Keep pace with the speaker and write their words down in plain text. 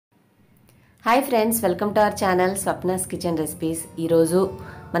Hi friends, welcome to our channel Swapna's kitchen recipes. ఈరోజు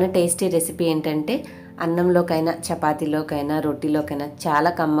మన tasty recipe ఏంటంటే అన్నంలోకైనా చపాతీలోకైనా రోటీలోకైనా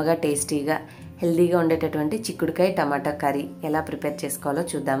చాలా కమ్మగా టేస్టీగా హెల్దీగా ఉండేటటువంటి చిక్కుడుకాయ టమాటా కర్రీ ఎలా ప్రిపేర్ చేసుకోవాలో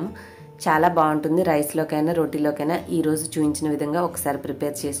చూద్దాము. చాలా బాగుంటుంది. రైస్లోకైనా రోటీలోకైనా ఈరోజు చూపించిన విధంగా ఒకసారి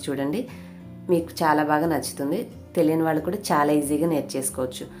ప్రిపేర్ చేసి చూడండి, మీకు చాలా బాగా నచ్చుతుంది. తెలియని వాళ్ళు కూడా చాలా ఈజీగా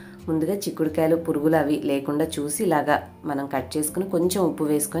నేర్చేసుకోవచ్చు. ముందుగా చిక్కుడుకాయలు పురుగులు అవి లేకుండా చూసి ఇలాగా మనం కట్ చేసుకుని కొంచెం ఉప్పు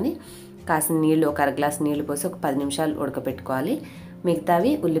వేసుకొని కాసిన నీళ్ళు ఒక అర గ్లాస్ నీళ్లు పోసి ఒక 10 నిమిషాలు ఉడకపెట్టుకోవాలి.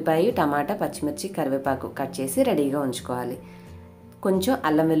 మిగతావి ఉల్లిపాయ, టమాటా, పచ్చిమిర్చి, కరివేపాకు కట్ చేసి రెడీగా ఉంచుకోవాలి. కొంచెం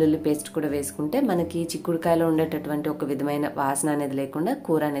అల్లం వెల్లుల్లి పేస్ట్ కూడా వేసుకుంటే మనకి చిక్కుడుకాయలో ఉండేటటువంటి ఒక విధమైన వాసన అనేది లేకుండా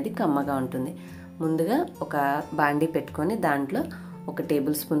కూర అనేది కమ్మగా ఉంటుంది. ముందుగా ఒక బాండీ పెట్టుకొని దాంట్లో 1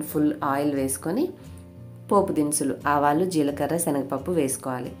 టేబుల్ స్పూన్ ఫుల్ ఆయిల్ వేసుకొని పోపు దినుసులు ఆవాలు, జీలకర్ర, శనగపప్పు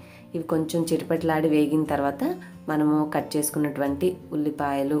వేసుకోవాలి. ఇవి కొంచెం చిటపట్లాడి వేగిన తర్వాత మనము కట్ చేసుకున్నటువంటి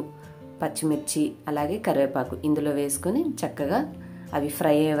ఉల్లిపాయలు, పచ్చిమిర్చి అలాగే కరివేపాకు ఇందులో వేసుకొని చక్కగా అవి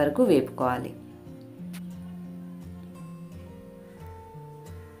ఫ్రై అయ్యే వరకు వేపుకోవాలి.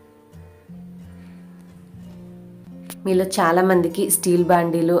 మీలో చాలామందికి స్టీల్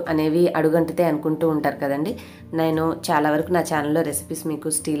బాండీలు అనేవి అడుగంటితే అనుకుంటూ ఉంటారు కదండి. నేను చాలా వరకు నా ఛానల్లో రెసిపీస్ మీకు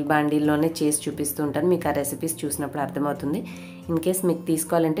స్టీల్ బాండీల్లోనే చేసి చూపిస్తూ ఉంటాను. మీకు ఆ రెసిపీస్ చూసినప్పుడు అర్థమవుతుంది. ఇన్ కేస్ మీకు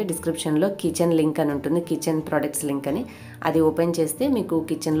తీసుకోవాలంటే డిస్క్రిప్షన్లో కిచెన్ లింక్ అని ఉంటుంది, కిచెన్ ప్రొడక్ట్స్ లింక్ అని. అది ఓపెన్ చేస్తే మీకు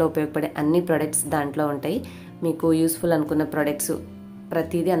కిచెన్లో ఉపయోగపడే అన్ని ప్రొడక్ట్స్ దాంట్లో ఉంటాయి. మీకు యూస్ఫుల్ అనుకున్న ప్రొడక్ట్స్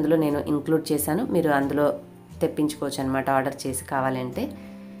ప్రతిదీ అందులో నేను ఇంక్లూడ్ చేశాను. మీరు అందులో తెప్పించుకోవచ్చు అనమాట ఆర్డర్ చేసి కావాలంటే.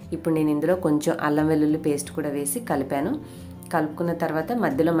 ఇప్పుడు నేను ఇందులో కొంచెం అల్లం వెల్లుల్లి పేస్ట్ కూడా వేసి కలిపాను. కలుపుకున్న తర్వాత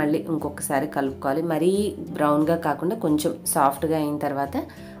మధ్యలో మళ్ళీ ఇంకొకసారి కలుపుకోవాలి. మరీ బ్రౌన్గా కాకుండా కొంచెం సాఫ్ట్గా అయిన తర్వాత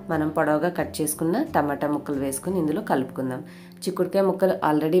మనం పొడవుగా కట్ చేసుకున్న టమాటా ముక్కలు వేసుకొని ఇందులో కలుపుకుందాం. చిక్కుడుకాయ ముక్కలు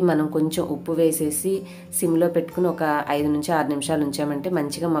ఆల్రెడీ మనం కొంచెం ఉప్పు వేసేసి సిమ్లో పెట్టుకుని ఒక 5 నుంచి 6 నిమిషాలు ఉంచామంటే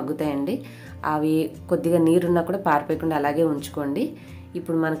మంచిగా మగ్గుతాయండి. అవి కొద్దిగా నీరున్నా కూడా పారిపోయకుండా అలాగే ఉంచుకోండి.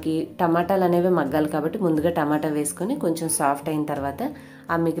 ఇప్పుడు మనకి టమాటాలు అనేవి మగ్గాలి కాబట్టి ముందుగా టమాటా వేసుకొని కొంచెం సాఫ్ట్ అయిన తర్వాత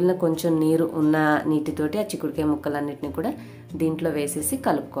ఆ మిగిలిన కొంచెం నీరు ఉన్న నీటితోటి ఆ చిక్కుడుకాయ ముక్కలన్నిటిని కూడా దీంట్లో వేసేసి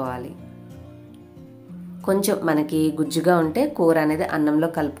కలుపుకోవాలి. కొంచెం మనకి గుజ్జుగా ఉంటే కూర అనేది అన్నంలో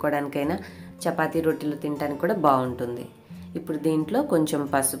కలుపుకోవడానికైనా చపాతీ రొట్టెలు తినడానికి కూడా బాగుంటుంది. ఇప్పుడు దీంట్లో కొంచెం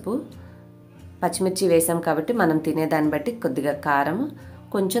పసుపు, పచ్చిమిర్చి వేసాం కాబట్టి మనం తినేదాన్ని బట్టి కొద్దిగా కారం,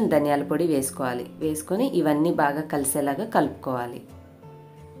 కొంచెం ధనియాల పొడి వేసుకోవాలి. వేసుకొని ఇవన్నీ బాగా కలిసేలాగా కలుపుకోవాలి.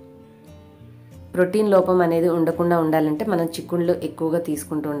 ప్రోటీన్ లోపం అనేది ఉండకుండా ఉండాలంటే మనం చిక్కుళ్ళు ఎక్కువగా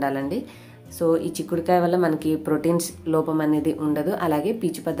తీసుకుంటూ ఉండాలండి. సో ఈ చిక్కుడుకాయ వల్ల మనకి ప్రోటీన్స్ లోపం అనేది ఉండదు. అలాగే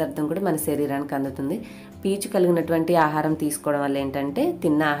పీచు పదార్థం కూడా మన శరీరానికి అందుతుంది. పీచు కలిగినటువంటి ఆహారం తీసుకోవడం వల్ల ఏంటంటే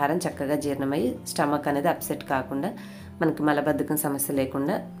తిన్న ఆహారం చక్కగా జీర్ణమై స్టమక్ అనేది అప్సెట్ కాకుండా మనకి మలబద్ధకం సమస్య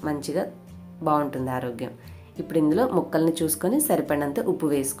లేకుండా మంచిగా బాగుంటుంది ఆరోగ్యం. ఇప్పుడు ఇందులో ముక్కల్ని చూసుకొని సరిపడినంత ఉప్పు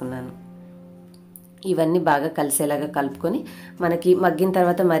వేసుకున్నాను. ఇవన్నీ బాగా కలిసేలాగా కలుపుకొని మనకి మగ్గిన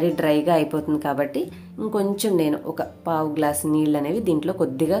తర్వాత మరీ డ్రైగా అయిపోతుంది కాబట్టి ఇంకొంచెం నేను ఒక పావు గ్లాసు నీళ్ళు అనేవి దీంట్లో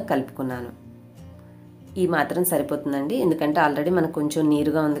కొద్దిగా కలుపుకున్నాను. ఈ మాత్రం సరిపోతుందండి, ఎందుకంటే ఆల్రెడీ మనకు కొంచెం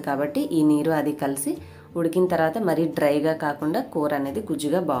నీరుగా ఉంది కాబట్టి ఈ నీరు అది కలిసి ఉడికిన తర్వాత మరీ డ్రైగా కాకుండా కూర అనేది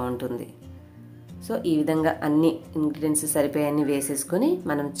గుజ్జుగా బాగుంటుంది. సో ఈ విధంగా అన్ని ఇంగ్రీడియంట్స్ సరిపోయాన్ని వేసేసుకొని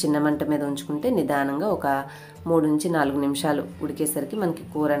మనం చిన్న మంట మీద ఉంచుకుంటే నిదానంగా ఒక 3 నుంచి 4 నిమిషాలు ఉడికేసరికి మనకి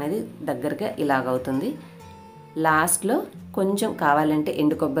కూర అనేది దగ్గరగా ఇలాగవుతుంది. లాస్ట్లో కొంచెం కావాలంటే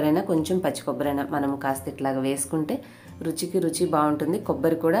ఎండు కొబ్బరైనా కొంచెం పచ్చి కొబ్బరైనా మనం కాస్త ఇట్లాగా వేసుకుంటే రుచికి రుచి బాగుంటుంది.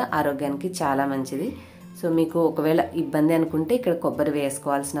 కొబ్బరి కూడా ఆరోగ్యానికి చాలా మంచిది. సో మీకు ఒకవేళ ఇబ్బంది అనుకుంటే ఇక్కడ కొబ్బరి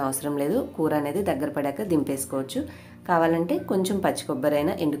వేసుకోవాల్సిన అవసరం లేదు. కూర అనేది దగ్గర పడాక దింపేసుకోవచ్చు. కావాలంటే కొంచెం పచ్చి కొబ్బరి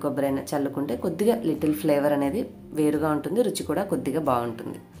అయినా ఎండు కొబ్బరి అయినా చల్లుకుంటే కొద్దిగా లిటిల్ ఫ్లేవర్ అనేది వేరుగా ఉంటుంది, రుచి కూడా కొద్దిగా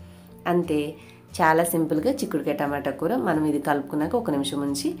బాగుంటుంది. అంతే, చాలా సింపుల్గా చిక్కుడుకాయ టమాటా కూర. మనం ఇది కలుపుకున్నాక 1 నిమిషం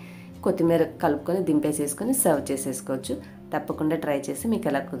ఉంచి కొత్తిమీర కలుపుకొని దింపేసేసుకొని సర్వ్ చేసేసుకోవచ్చు. తప్పకుండా ట్రై చేసి మీకు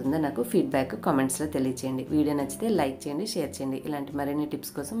ఎలా కుదిరిందో నాకు ఫీడ్బ్యాక్ కామెంట్స్లో తెలియచేయండి. వీడియో నచ్చితే లైక్ చేయండి, షేర్ చేయండి. ఇలాంటి మరిన్ని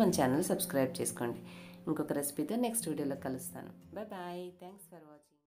టిప్స్ కోసం మన ఛానల్ సబ్స్క్రైబ్ చేసుకోండి. ఇంకొక రెసిపీతో నెక్స్ట్ వీడియోలో కలుస్తాను. Bye bye. Thanks for watching.